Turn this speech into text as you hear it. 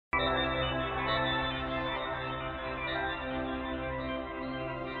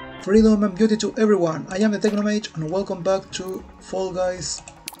Freedom and beauty to everyone. I am the Technomage and welcome back to Fall Guys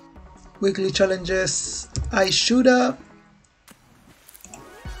weekly challenges. I should have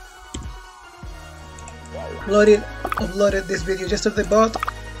uploaded this video yesterday, but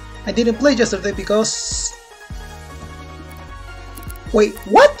I didn't play yesterday because... Wait,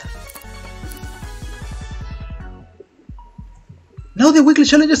 what? Now the weekly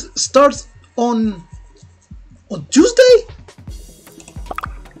challenges starts on Tuesday?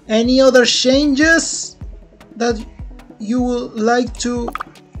 Any other changes that you would like to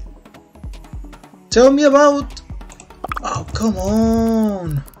tell me about? Oh, come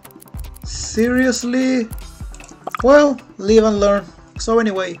on. Seriously? Well, live and learn. So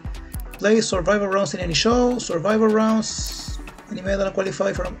anyway, play survival rounds in any show, survival rounds, any medal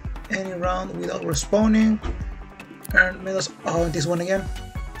qualify from any round without respawning, earn medals. Oh, this one again.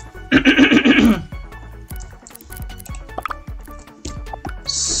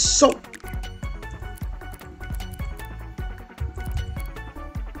 So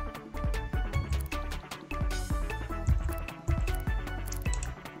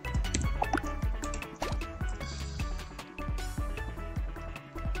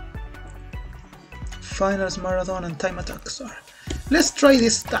finals, marathon, and time attacks are. Let's try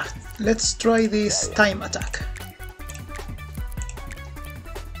this. Let's try this time attack.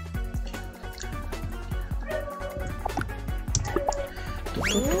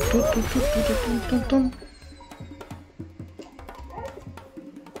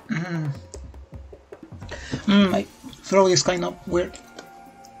 My throat is kind of weird.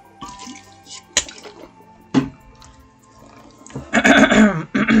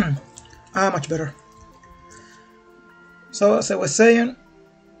 Much better. So as I was saying,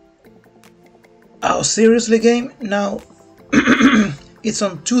 oh seriously game, now it's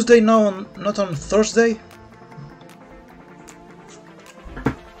on Tuesday now, not on Thursday.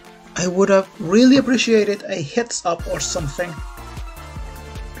 I would have really appreciated a heads up or something,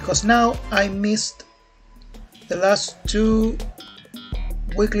 because now I missed the last two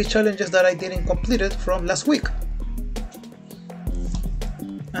weekly challenges that I didn't complete it from last week,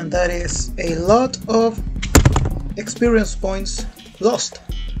 and that is a lot of experience points lost.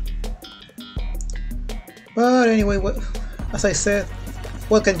 But anyway, as I said,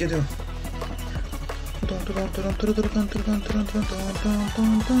 what can you do?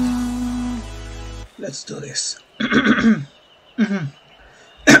 Let's do this.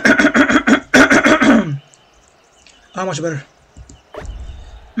 How much better?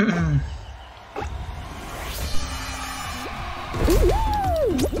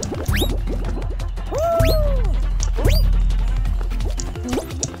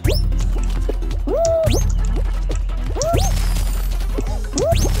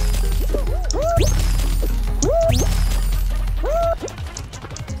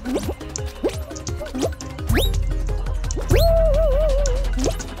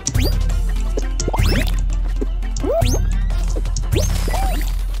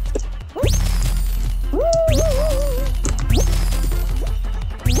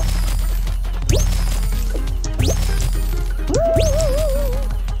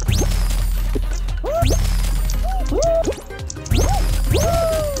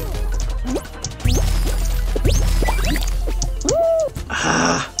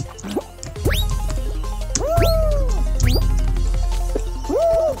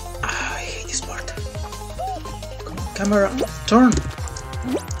 Camera, turn!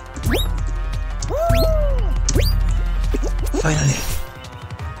 Finally!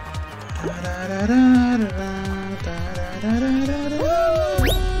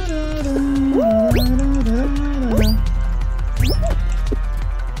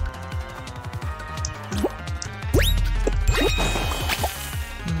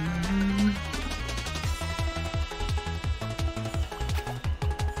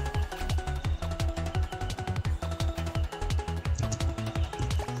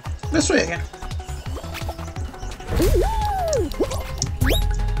 Let's try again.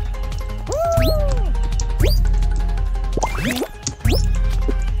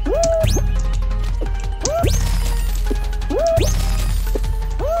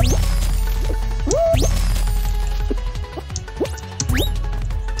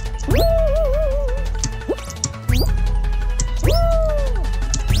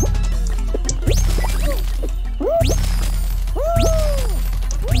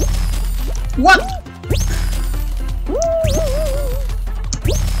 What?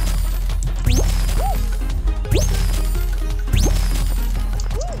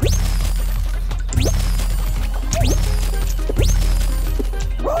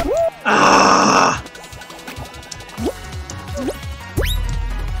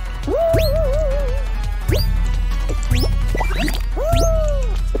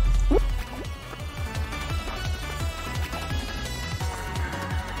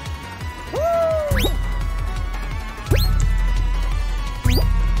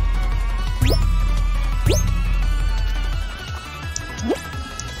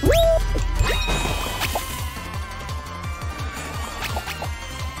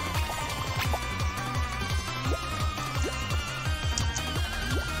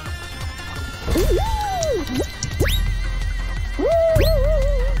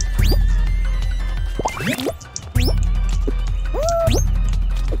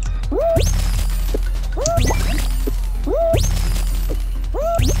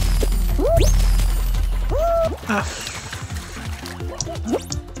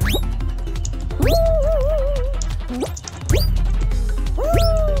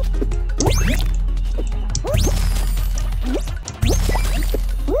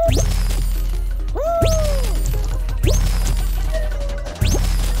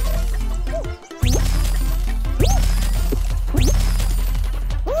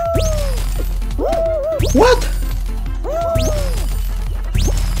 What?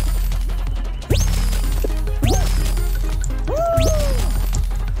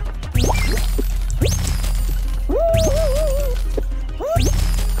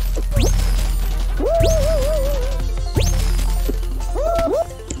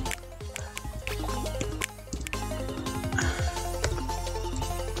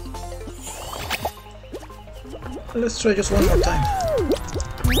 Let's try just one more time.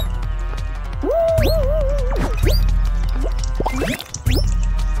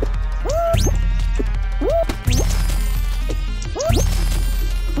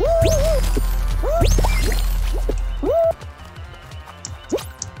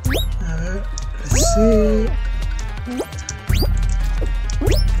 Let's see.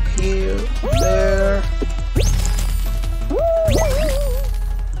 Here, there.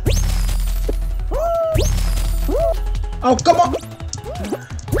 Oh, come on!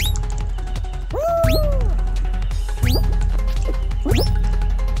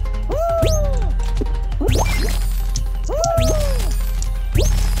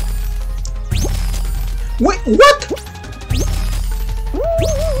 Wait, what?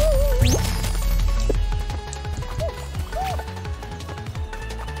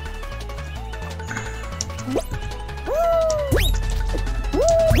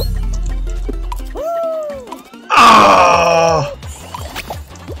 Ah!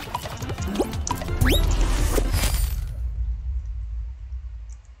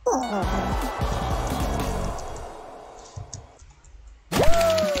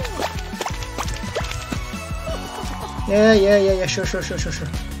 Yeah, sure.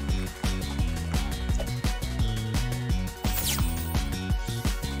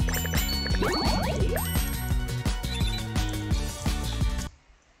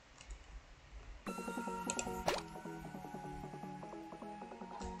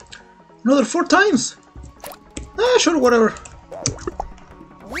 Another 4 times? Ah, sure, whatever.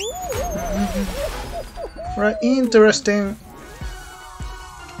 Right, interesting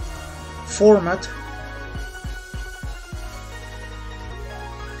format.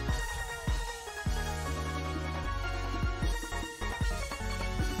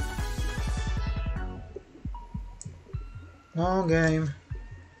 Long game.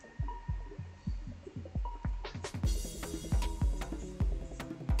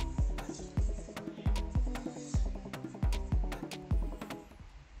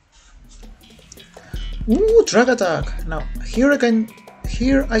 Ooh, drag attack. Now here I can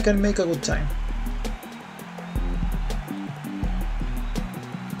make a good time.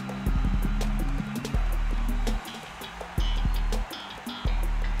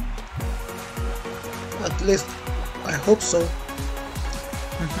 At least I hope so.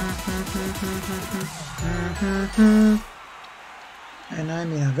 And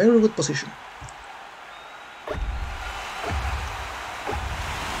I'm in a very good position.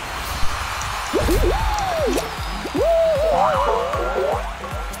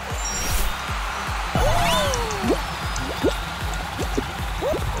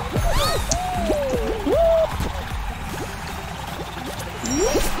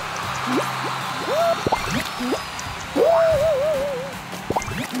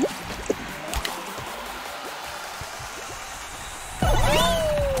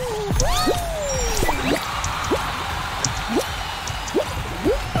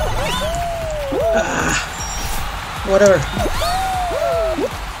 Whatever.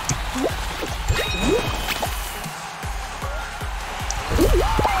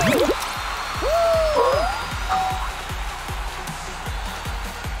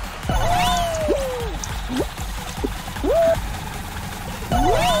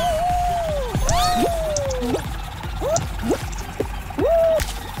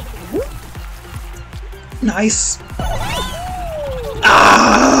 Nice.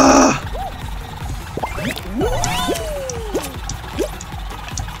 Ah!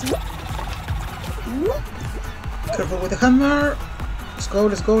 Careful with the hammer. Let's go,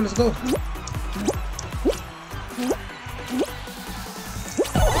 let's go, let's go.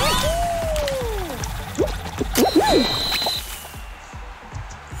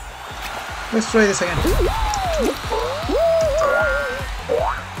 Let's try this again.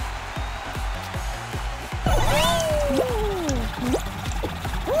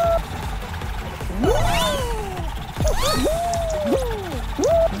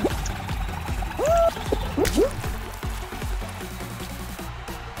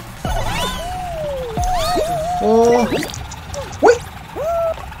 Oh, wait!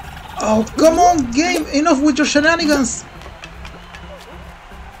 Oh, come on, game! Enough with your shenanigans!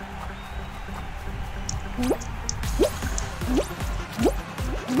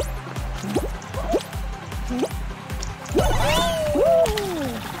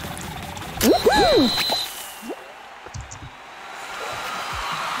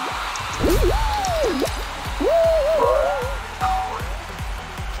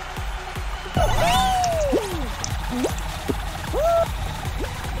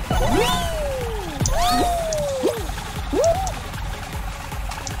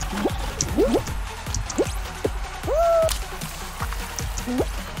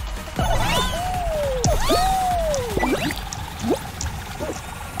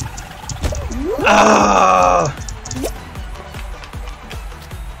 Ah!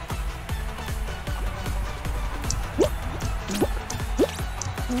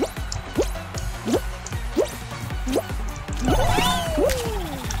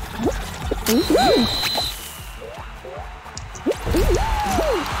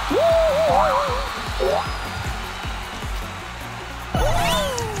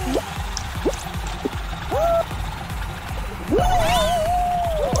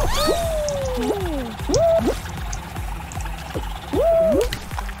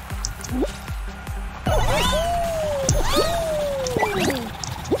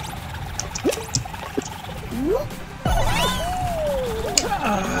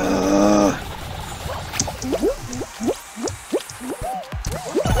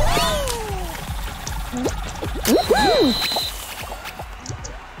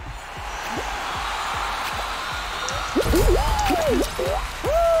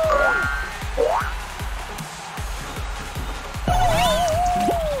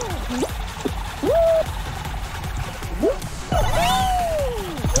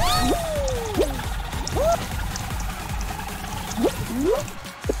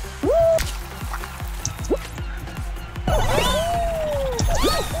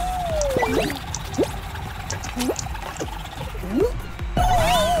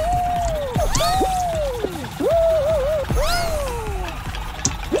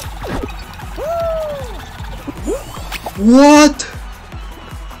 What?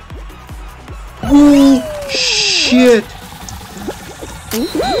 Oh shit!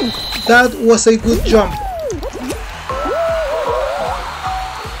 That was a good jump.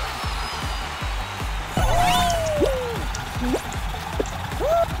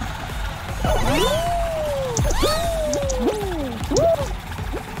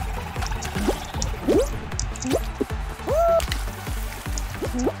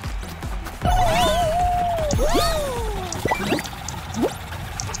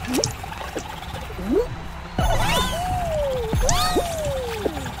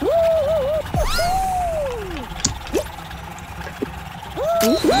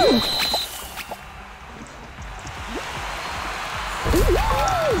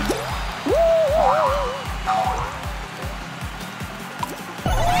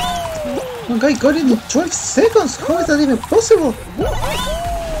 One guy got it in 12 seconds! How is that even possible?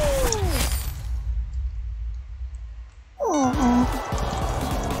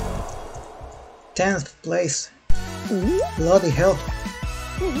 10th place. Bloody hell.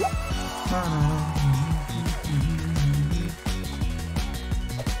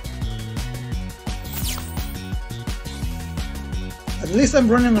 At least I'm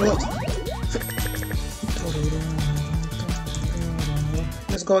running a lot.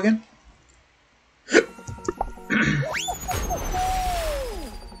 Let's go again.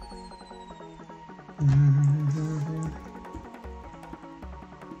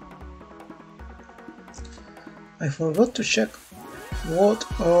 I forgot to check what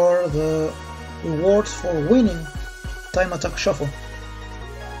are the rewards for winning time attack shuffle.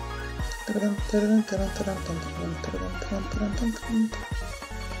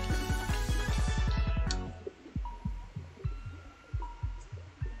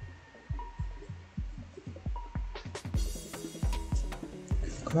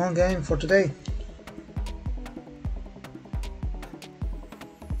 Come on, game, for today.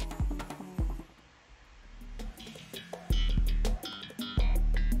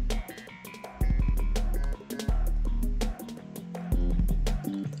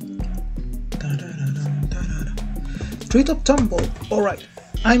 Treetop tumble. Alright,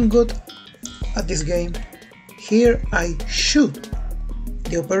 I'm good. at this game. Here I should.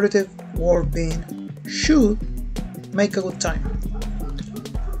 The operative word being should make a good time.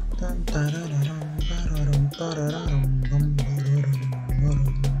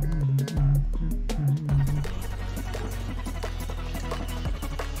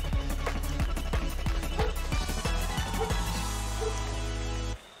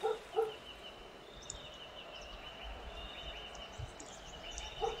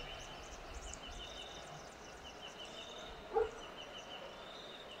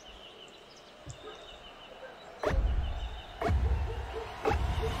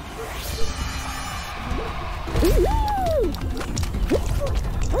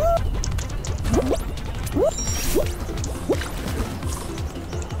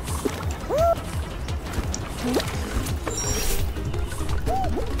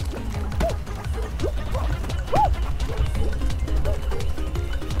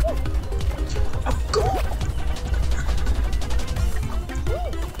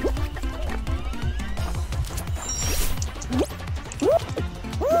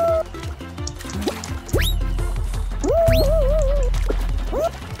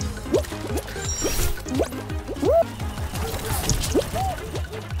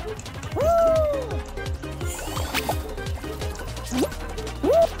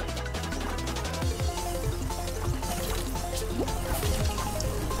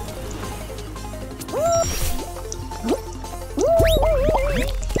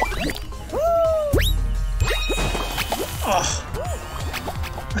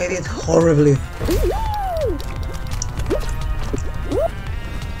 I did horribly.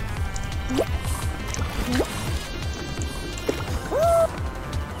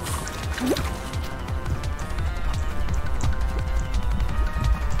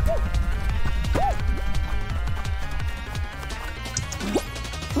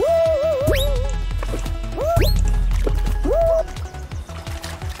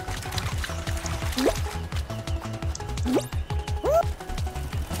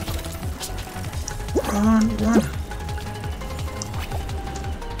 Run.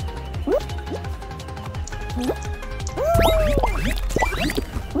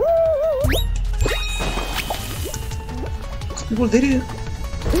 People did it.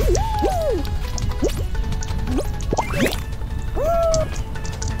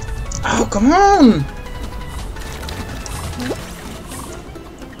 Oh, come on!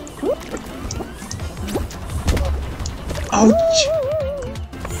 Ouch!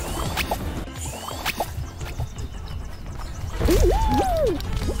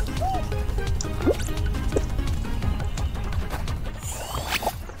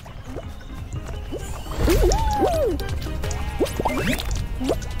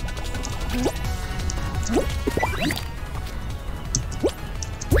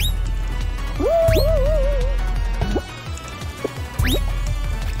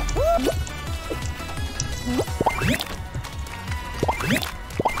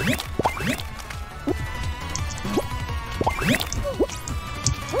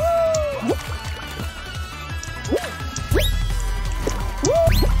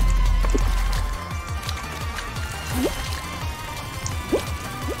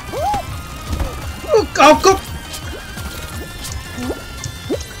 Oh, go!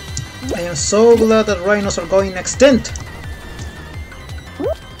 I am so glad that rhinos are going extinct.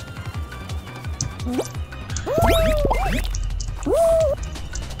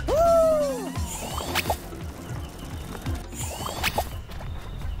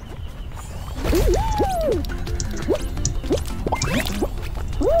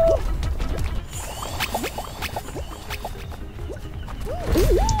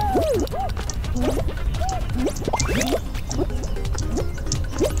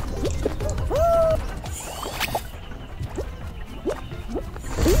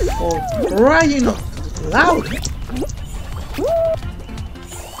 Crying out loud!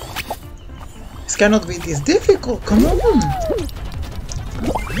 This cannot be this difficult, come on!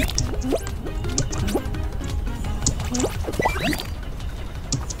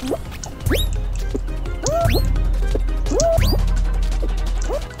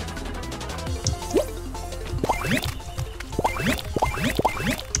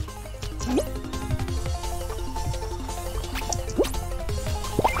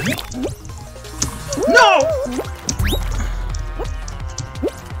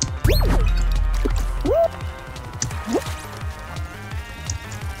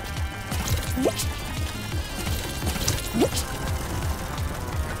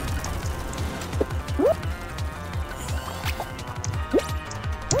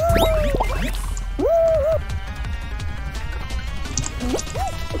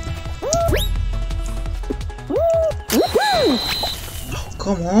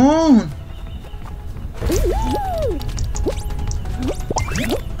 come on!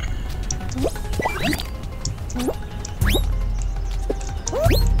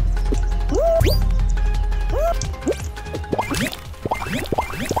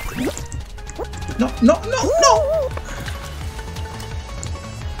 No, no, no, no!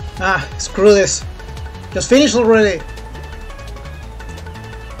 Ah, screw this. Just finish already.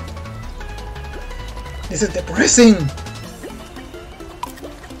 This is depressing.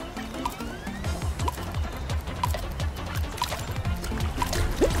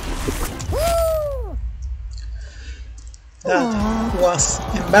 That was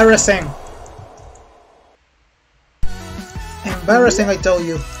embarrassing. Embarrassing, I tell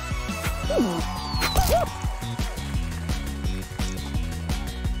you.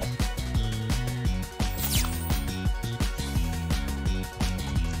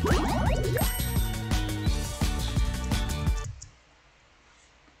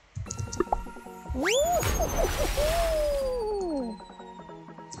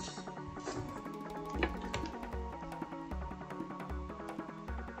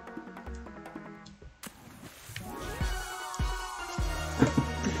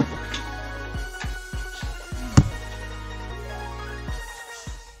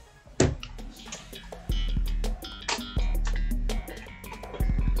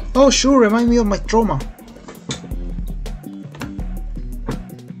 Oh sure, remind me of my trauma.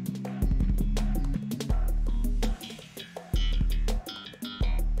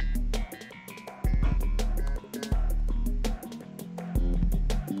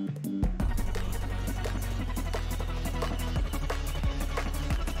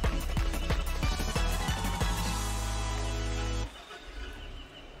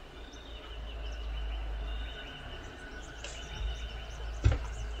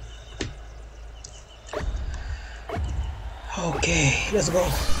 Okay, let's go.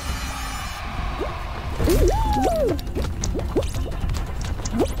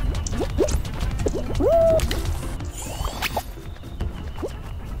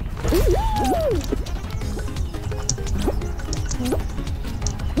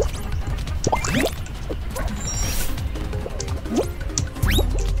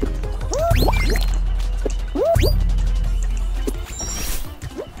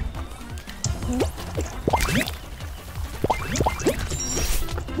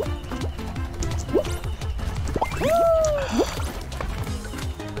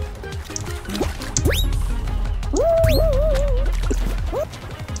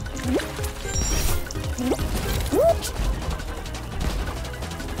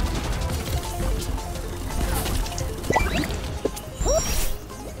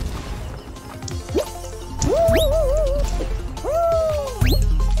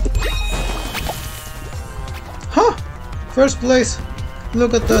 Huh! First place!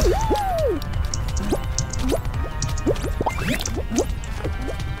 Look at that!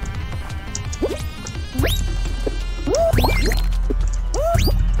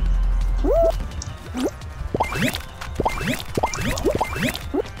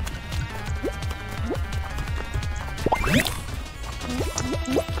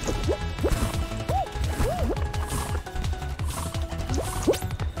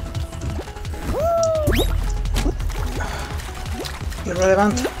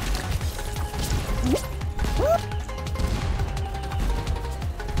 Irrelevant.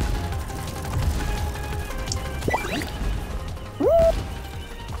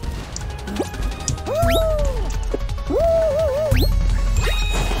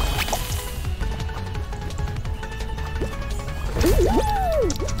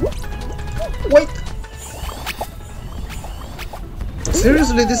 Wait!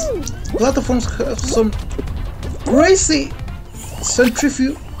 Seriously, these platforms have some crazy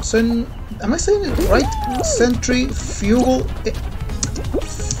am I saying it right? Centrifugal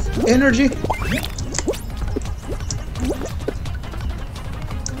energy?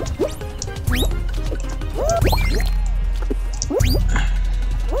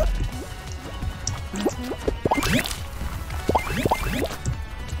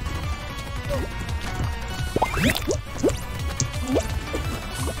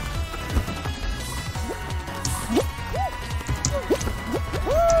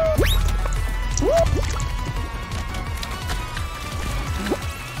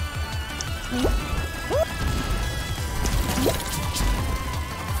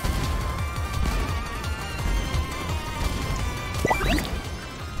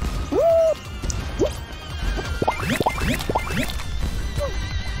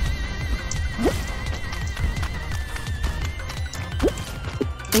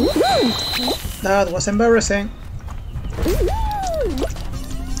 That was embarrassing.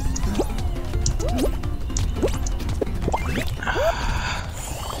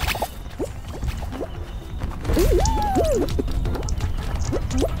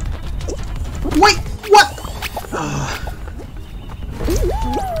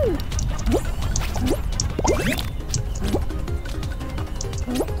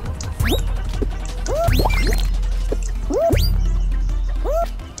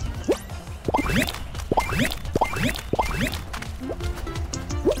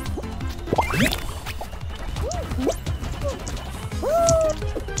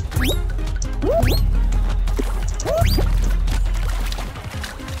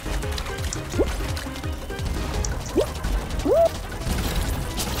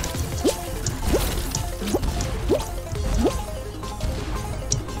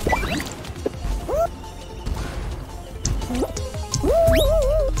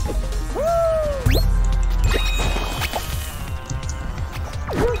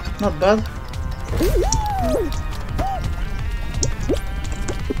 Not bad.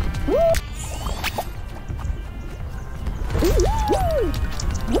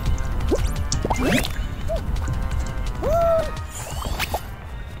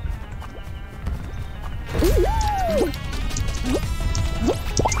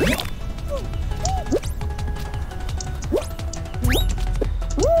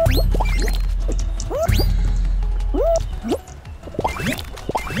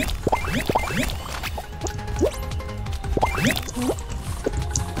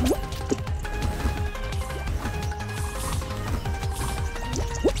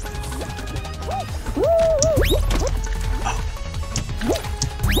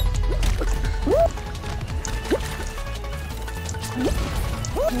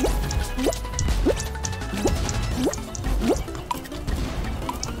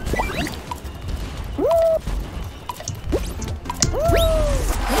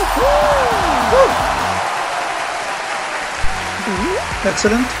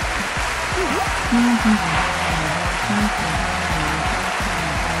 Excellent.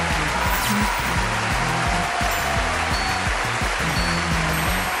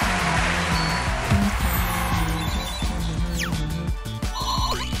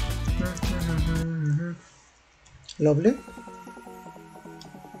 Lovely.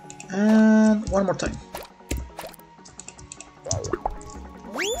 And one more time.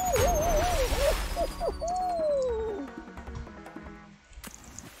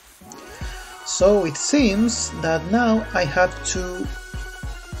 So it seems that now I have to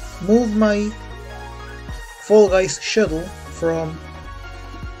move my Fall Guys schedule from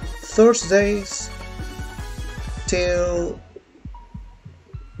Thursdays till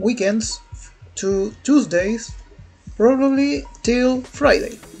weekends to Tuesdays, probably till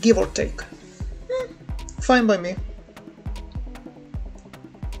Friday, give or take. Fine by me.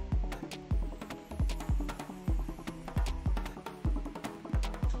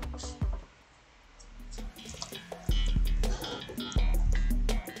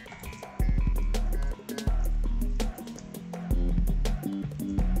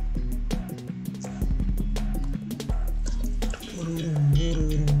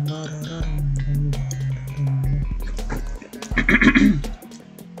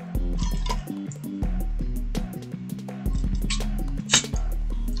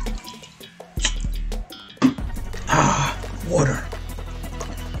 Water.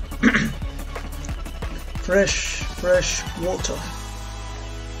 fresh water.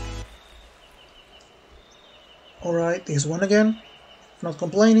 Alright, this one again. Not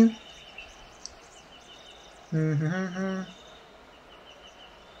complaining.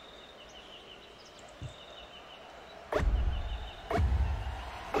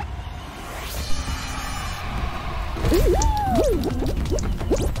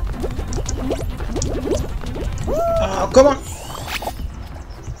 Oh, come on!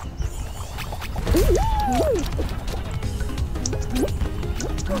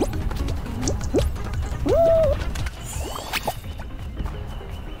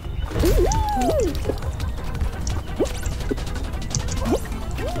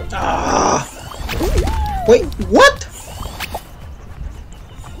 Ah! Wait, what?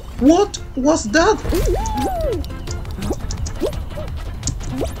 What was that?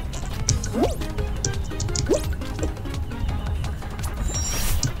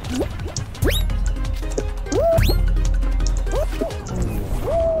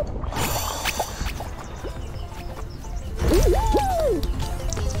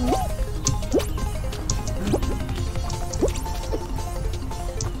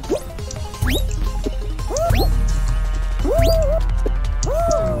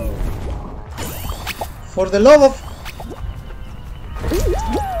 For the love of...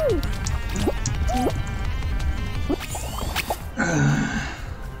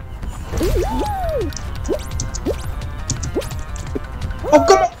 Oh,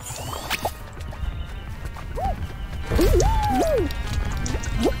 come on!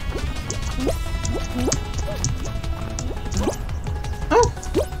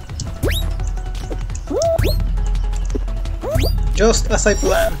 Just as I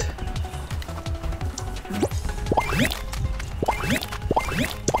planned.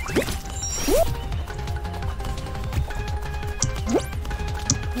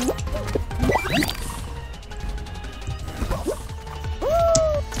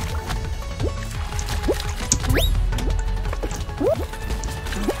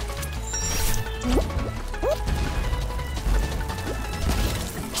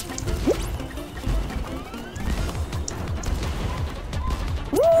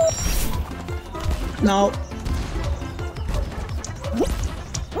 Now,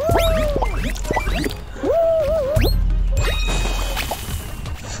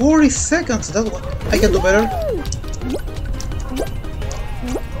 40 seconds, that one. I can do better.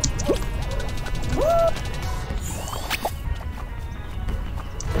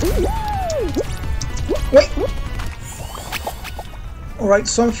 Wait! Alright,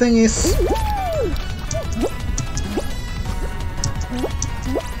 something is...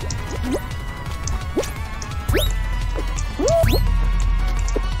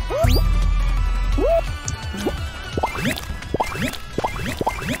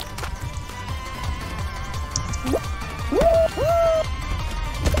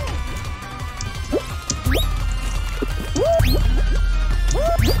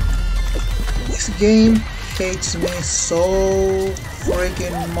 This game hates me so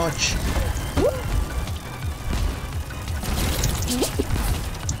freaking much.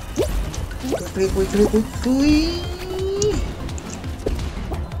 Quickly.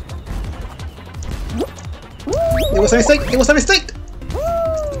 It was a mistake! It was a mistake!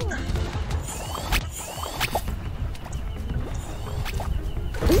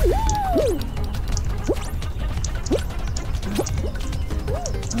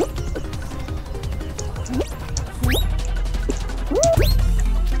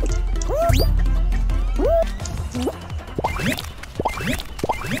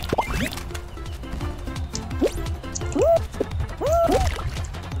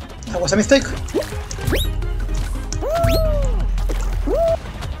 That was a mistake.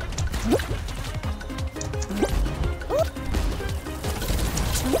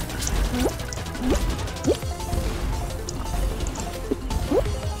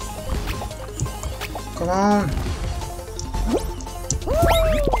 Come on.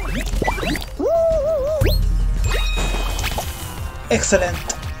 Excellent.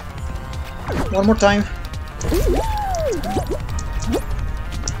 One more time.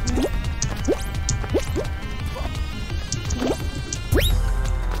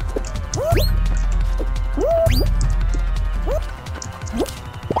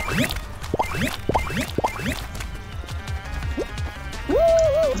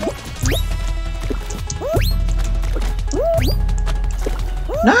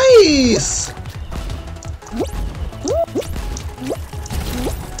 Nice!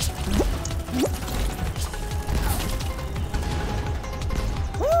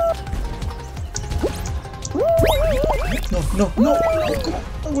 No, come on.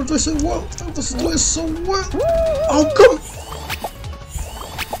 I was doing so well. Oh, come!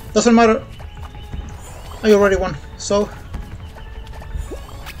 Doesn't matter. I already won, so...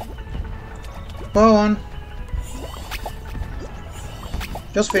 Go on.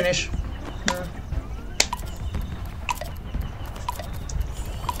 Just finish.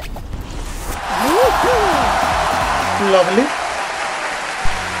 Lovely.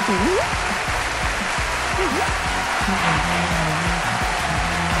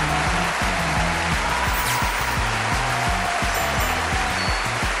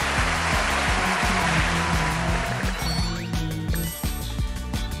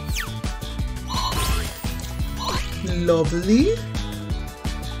 Lovely.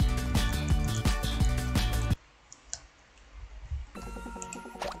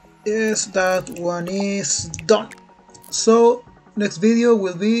 Yes, that one is done. So next video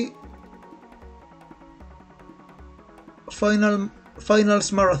will be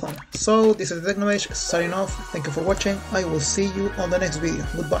finals marathon. So this is Technomage signing off. Thank you for watching. I will see you on the next video.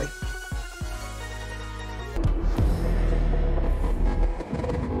 Goodbye.